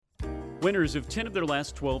Winners of 10 of their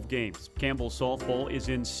last 12 games, Campbell softball is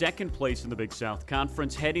in second place in the Big South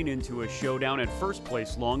Conference, heading into a showdown at first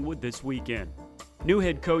place Longwood this weekend. New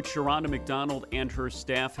head coach Sharonda McDonald and her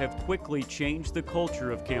staff have quickly changed the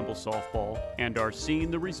culture of Campbell softball and are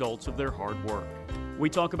seeing the results of their hard work. We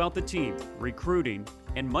talk about the team, recruiting,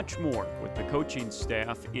 and much more with the coaching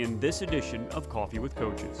staff in this edition of Coffee with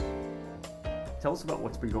Coaches. Tell us about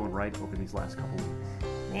what's been going right over these last couple of weeks.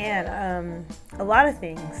 Man, a lot of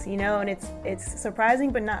things, and it's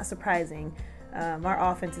surprising but not surprising. Our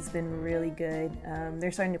offense has been really good.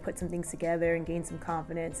 They're starting to put some things together and gain some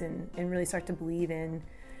confidence and really start to believe in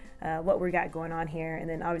what we got going on here. And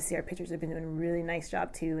then obviously our pitchers have been doing a really nice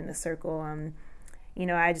job too in the circle.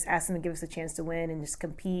 I just asked them to give us a chance to win and just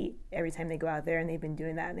compete every time they go out there, and they've been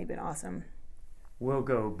doing that, and they've been awesome. We'll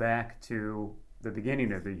go back to the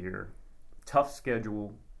beginning of the year. Tough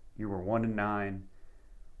schedule. You were 1-9.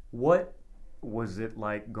 What was it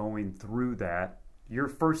like going through that, your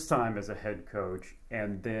first time as a head coach,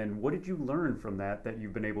 and then what did you learn from that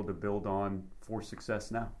you've been able to build on for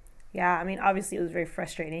success now? Yeah, obviously it was very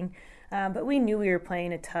frustrating, but we knew we were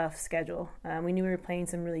playing a tough schedule. We knew we were playing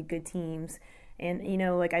some really good teams, and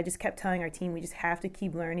I just kept telling our team, we just have to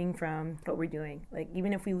keep learning from what we're doing.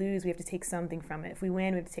 Even if we lose, we have to take something from it. If we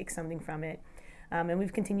win, we have to take something from it, and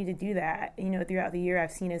we've continued to do that. Throughout the year,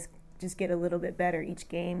 I've seen us just get a little bit better each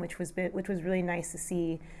game, which was really nice to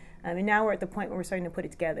see. And now we're at the point where we're starting to put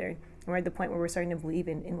it together. We're at the point where we're starting to believe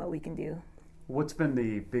in what we can do. What's been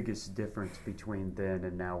the biggest difference between then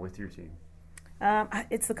and now with your team?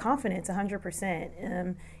 It's the confidence,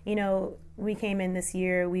 100%. We came in this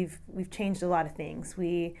year, we've changed a lot of things.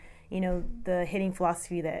 The hitting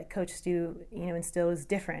philosophy that Coach Stu, instill is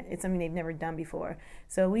different. It's something they've never done before.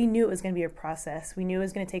 So we knew it was going to be a process. We knew it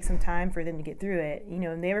was going to take some time for them to get through it.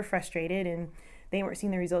 And they were frustrated and they weren't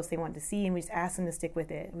seeing the results they wanted to see, and we just asked them to stick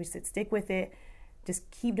with it. We said, stick with it.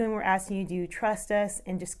 Just keep doing what we're asking you to do. Trust us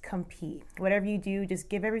and just compete. Whatever you do, just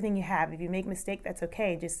give everything you have. If you make a mistake, that's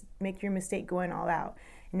okay. Just make your mistake going all out.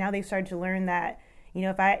 And now they've started to learn that,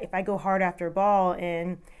 if I go hard after a ball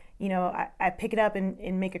and I pick it up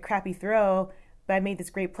and make a crappy throw, but I made this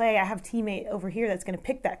great play, I have a teammate over here that's going to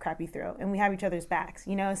pick that crappy throw, and we have each other's backs,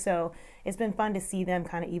 so it's been fun to see them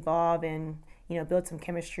kind of evolve and, build some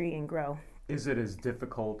chemistry and grow. Is it as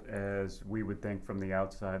difficult as we would think from the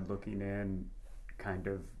outside looking in, kind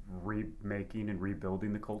of remaking and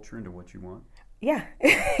rebuilding the culture into what you want? Yeah.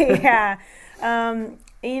 Yeah.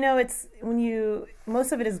 It's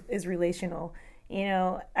most of it is relational.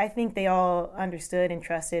 I think they all understood and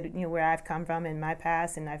trusted, where I've come from in my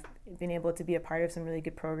past, and I've been able to be a part of some really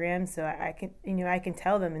good programs. So I can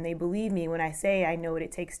tell them, and they believe me when I say I know what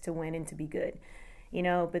it takes to win and to be good,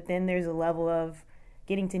 but then there's a level of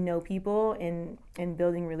getting to know people and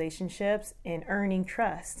building relationships and earning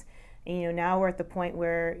trust. And, now we're at the point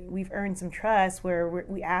where we've earned some trust, where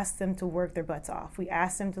we asked them to work their butts off. We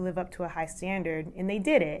asked them to live up to a high standard, and they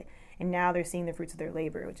did it. And now they're seeing the fruits of their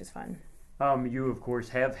labor, which is fun. You, of course,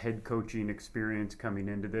 have head coaching experience coming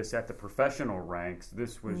into this at the professional ranks.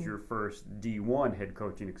 This was your first D1 head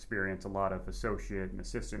coaching experience, a lot of associate and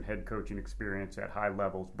assistant head coaching experience at high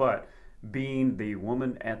levels. But being the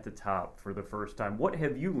woman at the top for the first time, what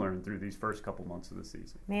have you learned through these first couple months of the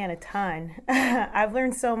season? Man, a ton. I've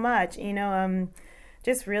learned so much,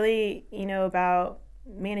 just really, about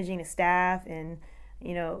managing a staff and,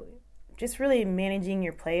 just really managing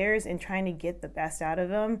your players and trying to get the best out of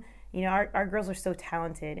them. Our girls are so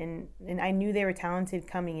talented, and I knew they were talented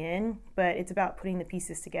coming in, but it's about putting the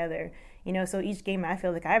pieces together. So each game I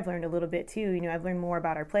feel like I've learned a little bit too. I've learned more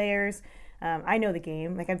about our players. I know the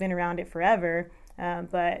game, I've been around it forever,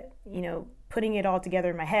 but, putting it all together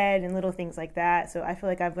in my head and little things like that. So I feel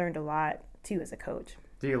like I've learned a lot too as a coach.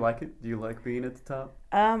 Do you like it? Do you like being at the top?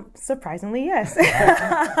 Surprisingly, yes.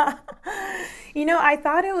 I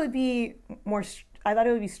thought it would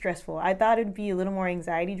be stressful. I thought it would be a little more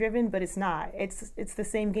anxiety driven, but it's not. It's the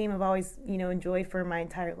same game I've always, enjoyed for my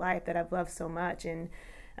entire life, that I've loved so much. And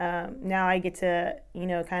now I get to,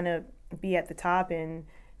 kind of be at the top and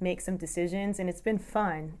make some decisions, and it's been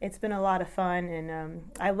fun. It's been a lot of fun, and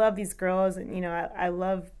I love these girls, and I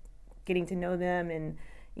love getting to know them, and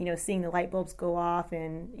seeing the light bulbs go off,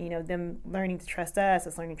 and them learning to trust us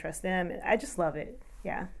learning to trust them. I just love it.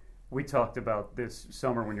 Yeah. We talked about this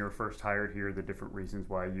summer when you were first hired here, the different reasons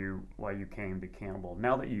why you came to Campbell.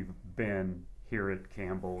 Now that you've been here at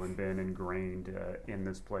Campbell and been ingrained in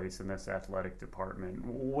this place, in this athletic department,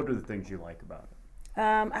 what are the things you like about it?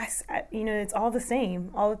 It's all the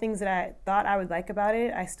same. All the things that I thought I would like about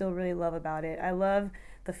it, I still really love about it. I love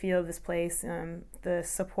the feel of this place, the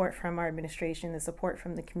support from our administration, the support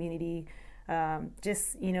from the community,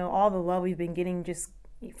 just, all the love we've been getting just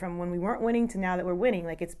from when we weren't winning to now that we're winning.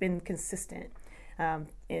 Like, it's been consistent.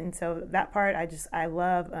 And so that part, I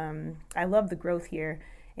love the growth here.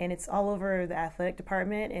 And it's all over the athletic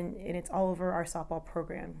department, and it's all over our softball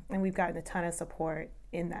program. And we've gotten a ton of support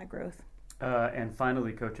in that growth. And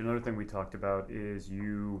finally, Coach, another thing we talked about is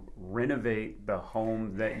you renovate the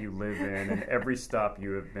home that you live in and every stop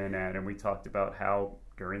you have been at. And we talked about how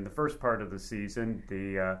during the first part of the season,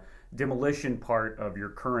 the demolition part of your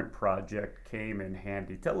current project came in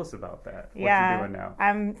handy. Tell us about that. What you're doing now.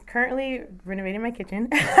 I'm currently renovating my kitchen.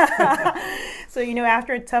 So,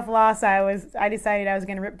 after a tough loss, I decided I was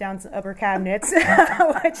going to rip down some upper cabinets,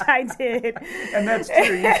 which I did. And that's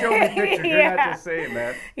true. You showed me pictures. You're not just saying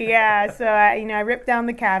that. Yeah. So, I ripped down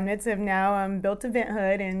the cabinets. I've now built a vent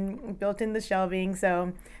hood and built in the shelving.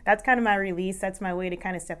 So that's kind of my release. That's my way to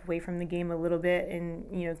kind of step away from the game a little bit and,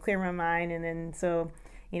 clear my mind. And then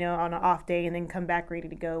on an off day, and then come back ready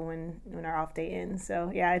to go when our off day ends.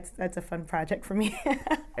 So yeah, that's a fun project for me.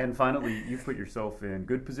 And finally, you've put yourself in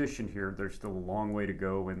good position here. There's still a long way to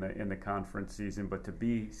go in the conference season, but to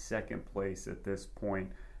be second place at this point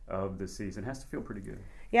of the season has to feel pretty good.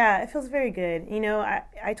 Yeah, it feels very good.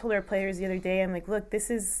 I told our players the other day, I'm like, look, this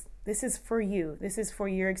is for you. This is for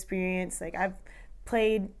your experience. Like, I've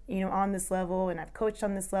played, on this level, and I've coached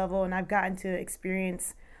on this level, and I've gotten to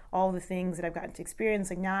experience all the things that I've gotten to experience.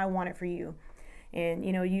 Like, now I want it for you. And,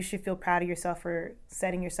 you should feel proud of yourself for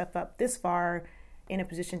setting yourself up this far in a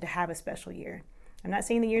position to have a special year. I'm not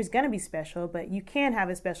saying the year is going to be special, but you can have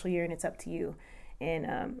a special year, and it's up to you.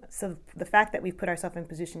 And so the fact that we've put ourselves in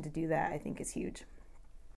position to do that, I think, is huge.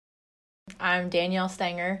 I'm Danielle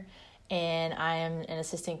Stanger, and I am an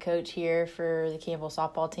assistant coach here for the Campbell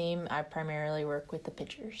softball team. I primarily work with the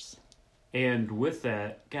pitchers. And with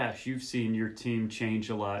that, gosh, you've seen your team change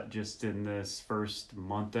a lot just in this first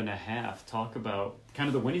month and a half. Talk about kind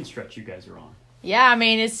of the winning stretch you guys are on. Yeah,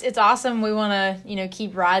 it's awesome. We want to,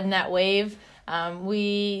 keep riding that wave.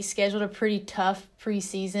 We scheduled a pretty tough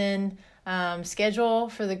preseason schedule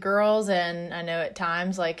for the girls, and I know at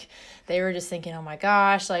times, like, they were just thinking, oh my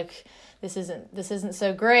gosh, like, this isn't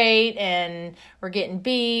so great, and we're getting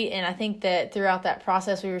beat. And I think that throughout that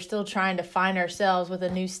process, we were still trying to find ourselves with a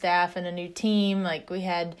new staff and a new team. Like, we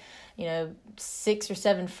had, 6 or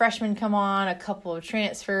 7 freshmen come on, a couple of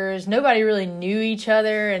transfers. Nobody really knew each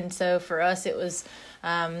other. And so for us, it was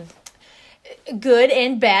good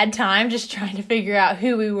and bad time just trying to figure out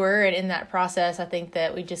who we were. And in that process, I think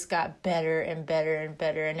that we just got better and better and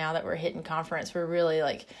better. And now that we're hitting conference, we're really,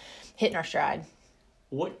 like, hitting our stride.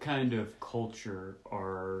 What kind of culture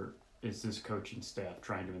is this coaching staff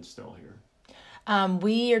trying to instill here?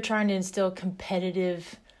 We are trying to instill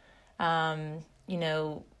competitive,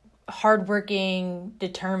 hardworking,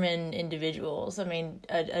 determined individuals.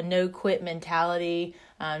 A no-quit mentality,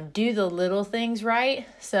 do the little things right.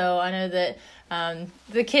 So I know that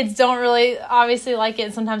the kids don't really obviously like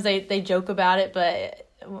it. Sometimes they joke about it, but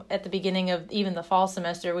at the beginning of even the fall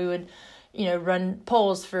semester, we would run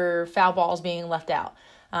polls for foul balls being left out.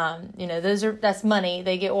 That's money.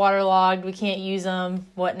 They get waterlogged. We can't use them,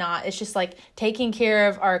 whatnot. It's just like taking care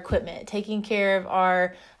of our equipment, taking care of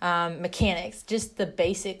our mechanics, just the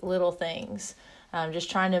basic little things. Just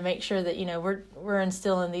trying to make sure that, we're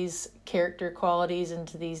instilling these character qualities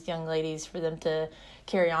into these young ladies for them to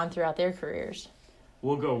carry on throughout their careers.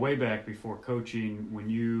 We'll go way back before coaching. When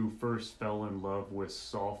you first fell in love with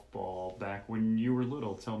softball, back when you were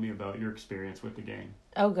little, tell me about your experience with the game.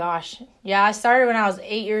 Oh, gosh. Yeah, I started when I was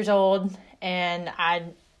 8 years old, and I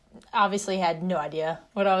obviously had no idea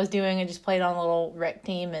what I was doing. I just played on a little rec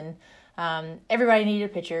team, and everybody needed a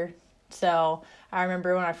pitcher. So I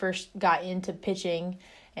remember when I first got into pitching,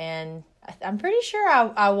 and I'm pretty sure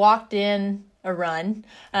I walked in a run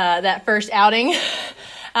that first outing.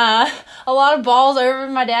 A lot of balls over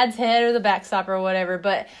my dad's head or the backstop or whatever,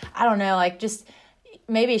 but I don't know, like, just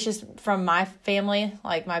maybe it's just from my family,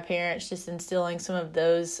 like my parents just instilling some of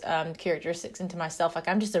those characteristics into myself. Like,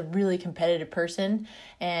 I'm just a really competitive person,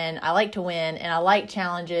 and I like to win, and I like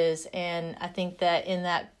challenges, and I think that in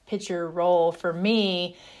that pitcher role for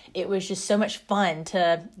me, it was just so much fun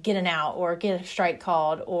to get an out or get a strike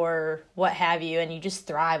called or what have you, and you just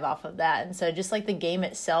thrive off of that. And so just like the game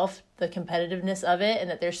itself, the competitiveness of it, and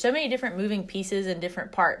that there's so many different moving pieces and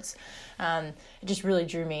different parts, it just really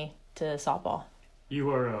drew me to softball. You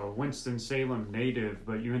are a Winston-Salem native,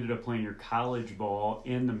 but you ended up playing your college ball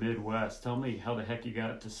in the Midwest. Tell me how the heck you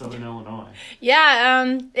got to Southern Illinois.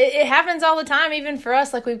 Yeah, it happens all the time, even for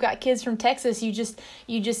us. Like, we've got kids from Texas. You just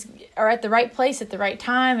are at the right place at the right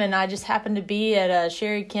time, and I just happened to be at a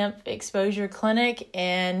Sherry Kemp exposure clinic,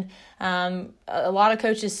 and a lot of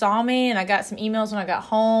coaches saw me, and I got some emails when I got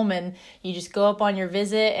home, and you just go up on your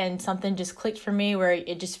visit, and something just clicked for me where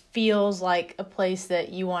it just feels like a place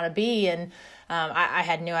that you want to be, and I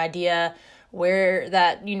had no idea where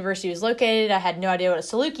that university was located. I had no idea what a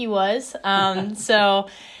Saluki was. So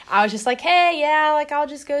I was just like, hey, yeah, like I'll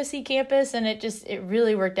just go see campus. And it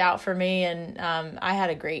really worked out for me. And I had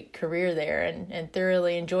a great career there and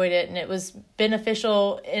thoroughly enjoyed it. And it was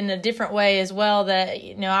beneficial in a different way as well that,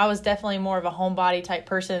 you know, I was definitely more of a homebody type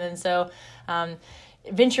person. And so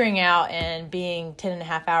venturing out and being 10 and a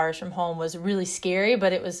half hours from home was really scary,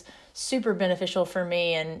 but it was super beneficial for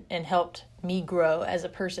me and helped me grow as a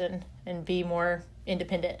person and be more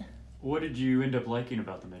independent. What did you end up liking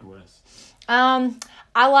about the Midwest? I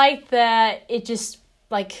liked that it just,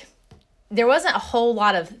 like, there wasn't a whole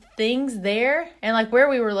lot of things there. And, like, where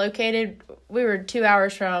we were located, we were 2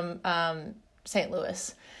 hours from St.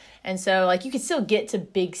 Louis. And so, like, you could still get to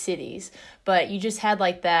big cities, but you just had,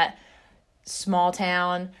 like, that small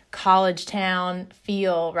town, college town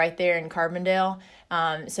feel right there in Carbondale.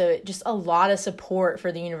 So just a lot of support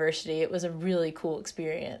for the university. It was a really cool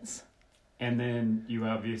experience. And then you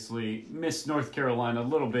obviously missed North Carolina a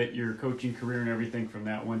little bit, your coaching career and everything from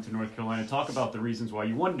that went to North Carolina. Talk about the reasons why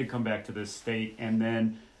you wanted to come back to this state and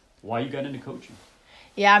then why you got into coaching.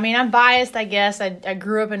 Yeah, I mean, I'm biased, I guess. I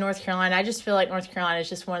grew up in North Carolina. I just feel like North Carolina is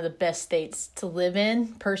just one of the best states to live in,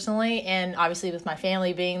 personally. And obviously with my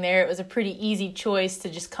family being there, it was a pretty easy choice to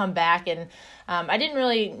just come back. And I didn't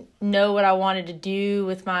really know what I wanted to do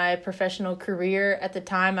with my professional career at the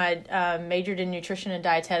time. I majored in nutrition and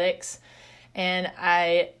dietetics. And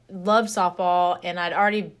I loved softball, and I'd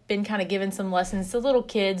already been kind of given some lessons to little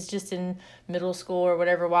kids just in middle school or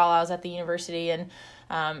whatever while I was at the university. And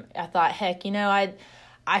I thought, heck, you know,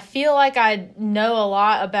 I feel like I know a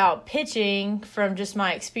lot about pitching from just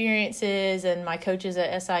my experiences and my coaches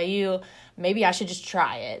at SIU. Maybe I should just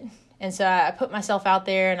try it. And so I put myself out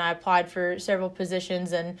there and I applied for several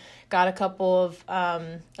positions and got a couple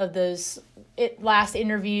of those last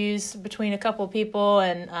interviews between a couple of people.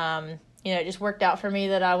 And, you know, it just worked out for me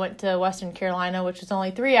that I went to Western Carolina, which was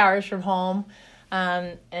only 3 hours from home.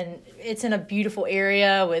 And it's in a beautiful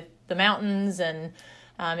area with the mountains, and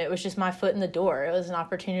it was just my foot in the door. It was an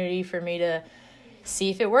opportunity for me to see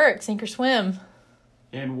if it worked, sink or swim.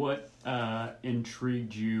 And what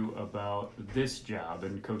intrigued you about this job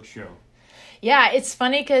and Coach Show? Yeah, it's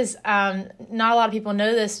funny because not a lot of people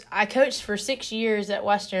know this. I coached for 6 years at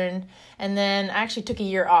Western, and then I actually took a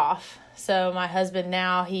year off. So my husband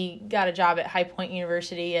now, he got a job at High Point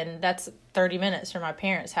University, and that's 30 minutes from my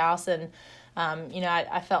parents' house. And, you know,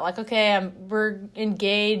 I felt like, okay, we're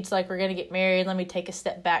engaged, like we're going to get married. Let me take a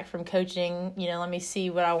step back from coaching. You know, let me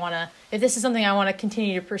see what I want to, if this is something I want to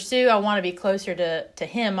continue to pursue, I want to be closer to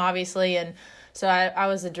him, obviously. And so I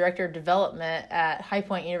was the director of development at High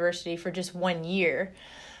Point University for just 1 year.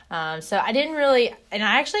 So I didn't really, and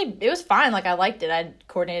it was fine. Like, I liked it. I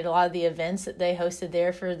coordinated a lot of the events that they hosted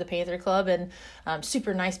there for the Panther Club, and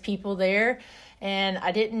super nice people there. And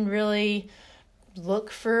I didn't really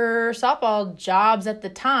look for softball jobs at the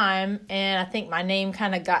time. And I think my name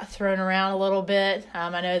kind of got thrown around a little bit. I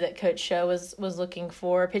know that Coach Show was looking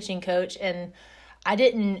for a pitching coach, and I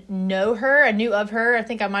didn't know her. I knew of her. I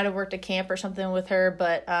think I might have worked a camp or something with her,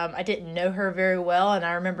 but I didn't know her very well. And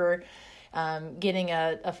I remember getting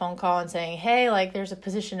a phone call and saying, hey, like, there's a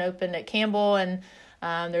position open at Campbell, and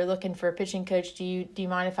they're looking for a pitching coach. Do you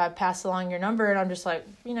mind if I pass along your number? And I'm just like,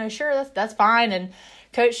 you know, sure, that's fine. And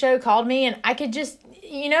Coach Show called me, and I could just,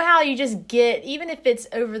 you know how you just get, even if it's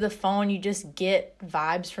over the phone, you just get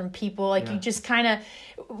vibes from people. Like, yeah. You just kind of,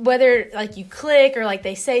 whether like you click or like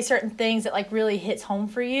they say certain things that like really hits home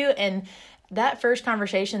for you. And that first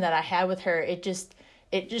conversation that I had with her, it just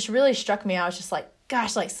really struck me. I was just like,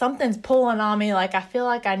 gosh, like something's pulling on me. Like, I feel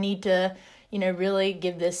like I need to, you know, really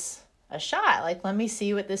give this a shot. Like, let me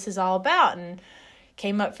see what this is all about. And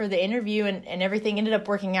came up for the interview, and everything ended up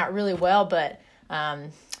working out really well. But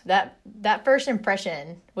that first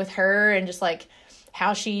impression with her, and just like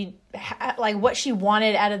how like what she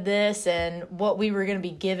wanted out of this and what we were going to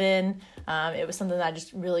be given, it was something that I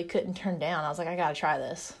just really couldn't turn down. I was like, I got to try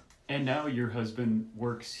this. And now your husband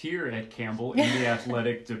works here at Campbell in the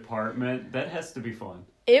athletic department. That has to be fun.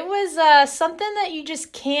 It was something that you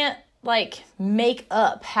just can't like make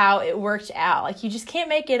up how it worked out. Like you just can't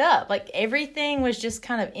make it up. Like everything was just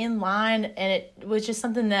kind of in line, and it was just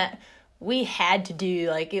something that we had to do.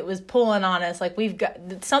 Like it was pulling on us. Like we've got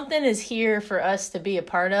something is here for us to be a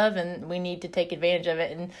part of, and we need to take advantage of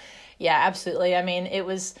it. And yeah, absolutely. I mean, it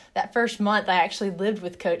was that first month I actually lived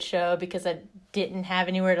with Coach Show because I didn't have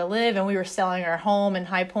anywhere to live, and we were selling our home in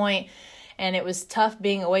High Point. And it was tough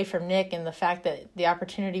being away from Nick, and the fact that the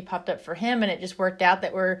opportunity popped up for him, and it just worked out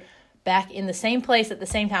that we're back in the same place at the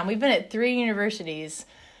same time. We've been at 3 universities,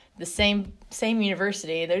 the same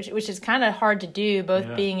university, which is kind of hard to do,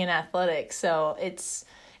 both being in athletics. So it's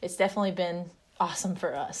definitely been awesome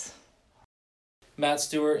for us. Matt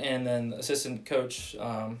Stewart, and then assistant coach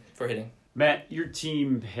for hitting. Matt, your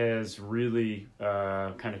team has really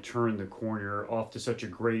kind of turned the corner off to such a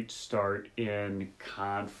great start in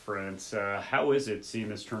conference. How is it seeing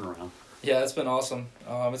this turnaround? Yeah, it's been awesome.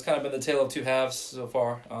 It's kind of been the tale of two halves so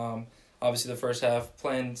far. Obviously, the first half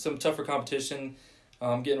playing some tougher competition,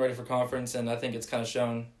 getting ready for conference, and I think it's kind of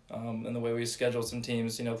shown in the way we scheduled some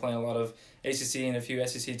teams. You know, playing a lot of ACC and a few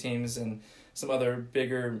SEC teams, and some other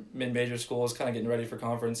bigger mid-major schools, kind of getting ready for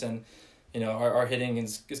conference. And you know, our hitting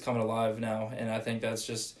is coming alive now, and I think that's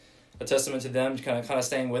just a testament to them kind of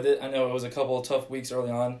staying with it. I know it was a couple of tough weeks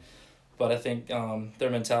early on, but I think their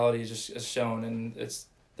mentality just is shown, and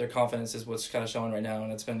their confidence is what's kind of showing right now,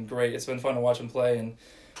 and it's been great. It's been fun to watch them play, and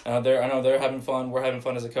I know they're having fun. We're having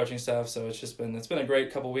fun as a coaching staff, so it's been a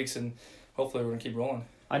great couple of weeks, and hopefully we're gonna keep rolling.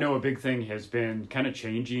 I know a big thing has been kind of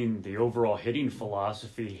changing the overall hitting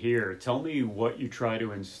philosophy here. Tell me what you try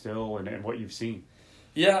to instill and what you've seen.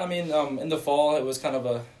 Yeah, I mean, in the fall it was kind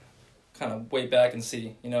of wait back and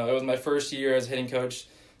see. You know, it was my first year as hitting coach,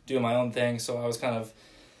 doing my own thing, so I was kind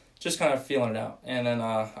of feeling it out. And then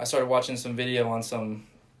I started watching some video on some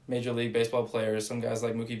Major League Baseball players, some guys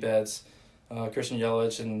like Mookie Betts, Christian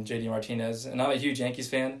Yelich, and JD Martinez. And I'm a huge Yankees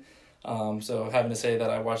fan, so having to say that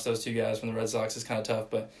I watched those two guys from the Red Sox is kind of tough,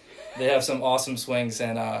 but they have some awesome swings,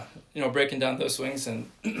 and breaking down those swings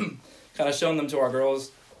and kind of showing them to our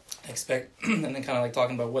girls, and then kind of like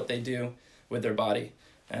talking about what they do with their body.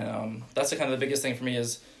 And that's the biggest thing for me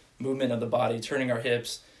is movement of the body, turning our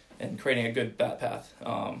hips, and creating a good bat path.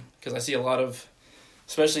 Because I see a lot of,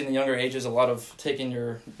 especially in the younger ages, a lot of taking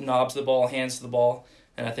your knobs to the ball, hands to the ball,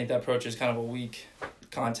 and I think that approach is kind of a weak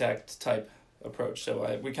contact type approach.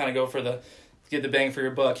 So we kind of go for get the bang for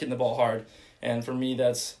your buck, hitting the ball hard. And for me,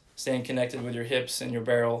 that's staying connected with your hips and your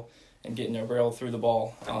barrel and getting your barrel through the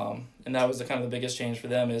ball. And that was the biggest change for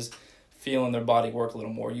them, is feeling their body work a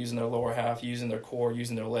little more, using their lower half, using their core,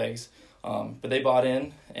 using their legs. But they bought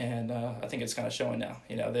in, and I think it's kind of showing now.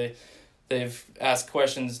 You know, they've asked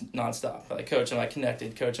questions nonstop. Like, Coach, am I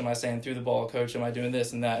connected? Coach, am I staying through the ball? Coach, am I doing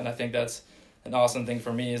this and that? And I think that's an awesome thing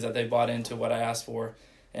for me, is that they bought into what I asked for.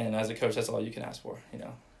 And as a coach, that's all you can ask for, you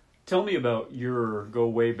know. Tell me about go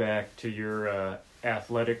way back to your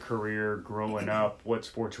athletic career growing up. What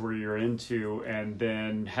sports were you into, and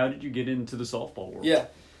then how did you get into the softball world? Yeah,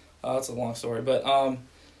 that's a long story. But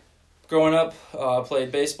growing up,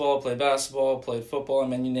 played baseball, played basketball, played football. I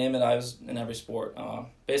mean, you name it, I was in every sport.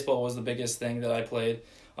 Baseball was the biggest thing that I played.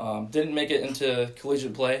 Didn't make it into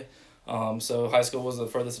collegiate play, so high school was the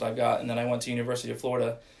furthest that I got. And then I went to University of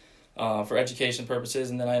Florida for education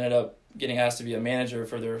purposes, and then I ended up getting asked to be a manager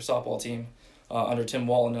for their softball team under Tim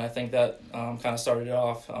Walton, and I think that kind of started it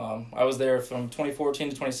off. I was there from 2014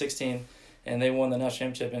 to 2016, and they won the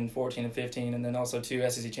national championship in 14 and 15, and then also 2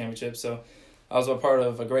 SEC championships. So I was a part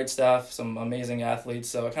of a great staff, some amazing athletes.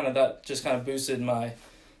 So that just boosted my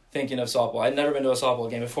thinking of softball. I'd never been to a softball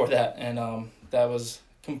game before that, and that was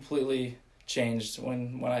completely changed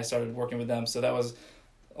when I started working with them. So that was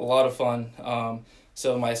a lot of fun.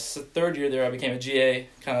 So my third year there, I became a GA,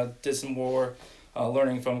 did some more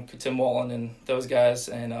learning from Tim Walton and those guys,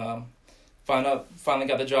 and finally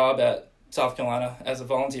got the job at South Carolina as a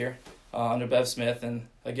volunteer under Bev Smith. And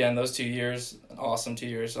again, those 2 years, awesome 2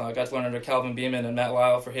 years. I got to learn under Calvin Beeman and Matt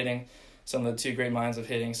Lyle for hitting, some of the 2 great minds of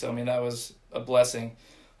hitting. So, I mean, that was a blessing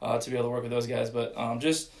to be able to work with those guys. But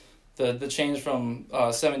just the change from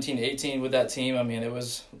 17 to 18 with that team, I mean, it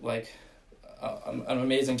was like an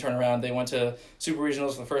amazing turnaround. They went to Super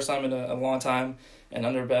Regionals for the first time in a long time, and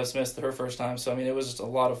under Bev Smith her first time. So, I mean, it was just a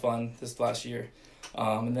lot of fun this last year.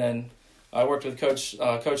 And then I worked with Coach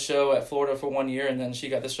Show at Florida for 1 year, and then she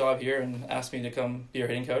got this job here and asked me to come be her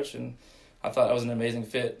hitting coach, and I thought that was an amazing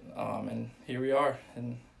fit. And here we are,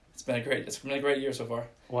 and it's been a great year so far.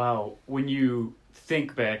 Wow. When you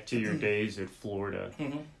think back to your days at Florida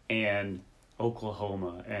and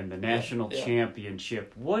Oklahoma and the national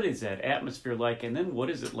championship, what is that atmosphere like, and then what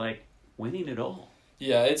is it like winning it all?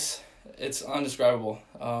 Yeah, it's it's indescribable.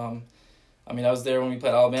 I mean, I was there when we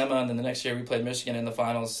played Alabama, and then the next year we played Michigan in the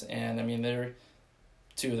finals. And I mean, they're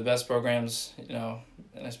two of the best programs, you know,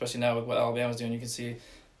 and especially now with what Alabama's doing, you can see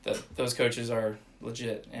that those coaches are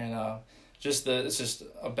legit. And it's just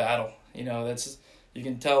a battle, you know. You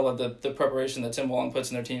can tell that the preparation that Tim Walton puts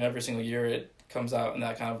in their team every single year, it comes out in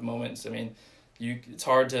that kind of moments. I mean, it's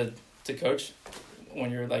hard to coach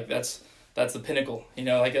when you're like that's the pinnacle, you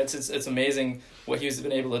know. Like it's amazing what he's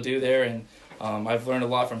been able to do there, and I've learned a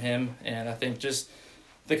lot from him. And I think just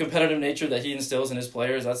the competitive nature that he instills in his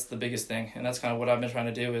players, that's the biggest thing, and that's kind of what I've been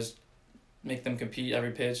trying to do, is make them compete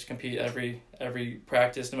every pitch, compete every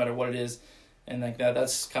practice, no matter what it is. And like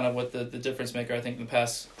that's kind of what the difference maker, I think, in the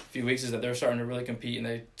past few weeks, is that they're starting to really compete and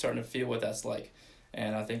they're starting to feel what that's like.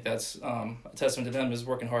 And I think that's a testament to them, is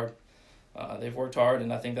working hard. They've worked hard,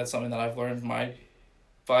 and I think that's something that I've learned in my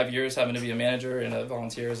 5 years having to be a manager and a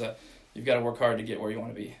volunteer, is that you've got to work hard to get where you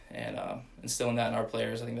want to be. And instilling that in our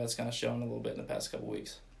players, I think that's kind of shown a little bit in the past couple of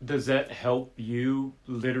weeks. Does that help you,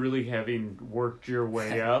 literally having worked your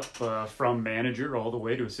way up from manager all the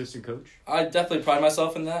way to assistant coach? I definitely pride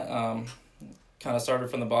myself in that. Kind of started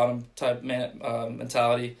from the bottom type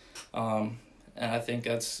mentality. And I think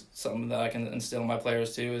that's something that I can instill in my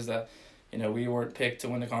players too, is that, you know, we weren't picked to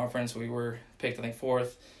win the conference. We were picked, I think,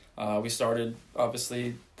 4th. We started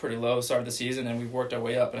obviously pretty low, started the season, and we've worked our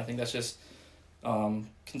way up. And I think that's just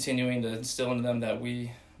continuing to instill into them that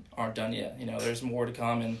we aren't done yet. You know, there's more to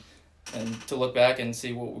come, and to look back and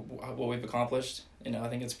see what we've accomplished. You know, I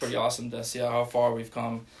think it's pretty awesome to see how far we've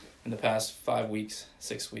come in the past 5 weeks,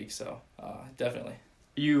 6 weeks. So definitely.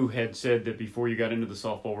 You had said that before you got into the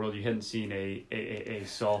softball world, you hadn't seen a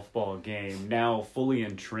softball game. Now fully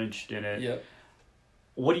entrenched in it. Yep.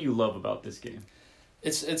 What do you love about this game?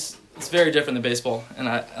 It's very different than baseball, and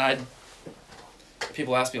I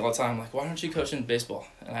people ask me all the time, like, why don't you coach in baseball?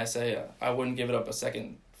 And I say I wouldn't give it up a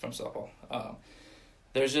second from softball.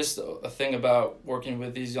 There's just a thing about working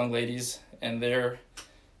with these young ladies and their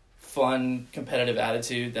fun, competitive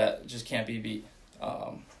attitude that just can't be beat.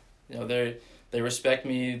 You know, they respect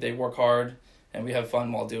me, they work hard, and we have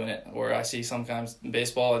fun while doing it. Where I see sometimes in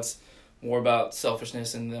baseball, it's more about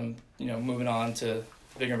selfishness and them, you know, moving on to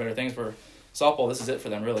bigger and better things. For softball, this is it for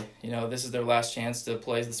them, really. You know, this is their last chance to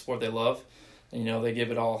play the sport they love. And, you know, they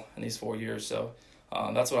give it all in these 4 years. So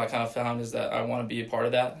that's what I kind of found, is that I want to be a part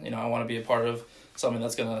of that. You know, I want to be a part of something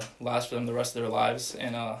that's going to last for them the rest of their lives,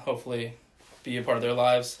 and hopefully be a part of their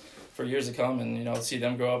lives for years to come, and, you know, see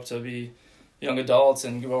them grow up to be young adults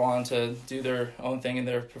and go on to do their own thing in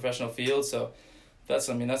their professional field. So that's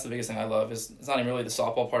the biggest thing I love, is it's not even really the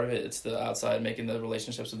softball part of it. It's the outside, making the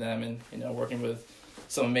relationships with them, and, you know, working with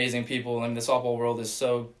some amazing people. I mean, the softball world is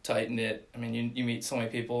so tight-knit. I mean, you meet so many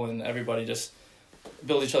people, and everybody just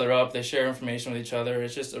build each other up. They share information with each other.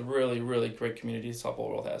 It's just a really, really great community the softball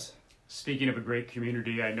world has. Speaking of a great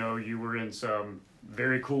community, I know you were in some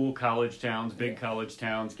very cool college towns, big college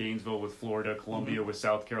towns, Gainesville with Florida, Columbia with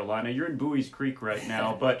South Carolina. You're in Bowie's Creek right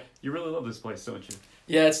now, but you really love this place, don't you?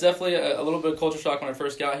 Yeah, it's definitely a little bit of culture shock when I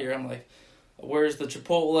first got here. I'm like, where's the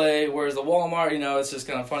Chipotle? Where's the Walmart? You know, it's just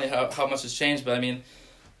kind of funny how much has changed. But, I mean,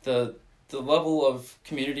 the level of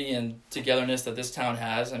community and togetherness that this town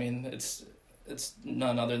has, I mean, it's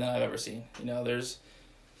none other than I've ever seen. You know, there's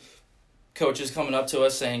coaches coming up to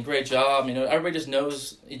us saying, great job. You know, everybody just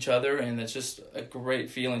knows each other, and it's just a great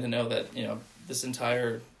feeling to know that, you know, this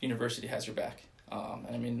entire university has your back. And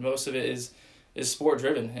I mean, most of it is sport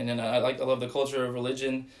driven, and then I love the culture of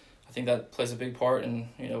religion. I think that plays a big part in,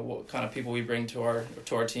 you know, what kind of people we bring to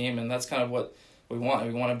our team, and that's kind of what we want.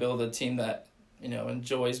 We want to build a team that, you know,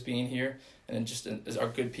 enjoys being here, and just are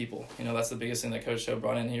good people. You know, that's the biggest thing that Coach Show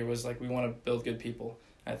brought in here, was like, we want to build good people.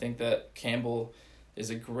 I think that Campbell is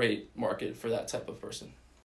a great market for that type of person.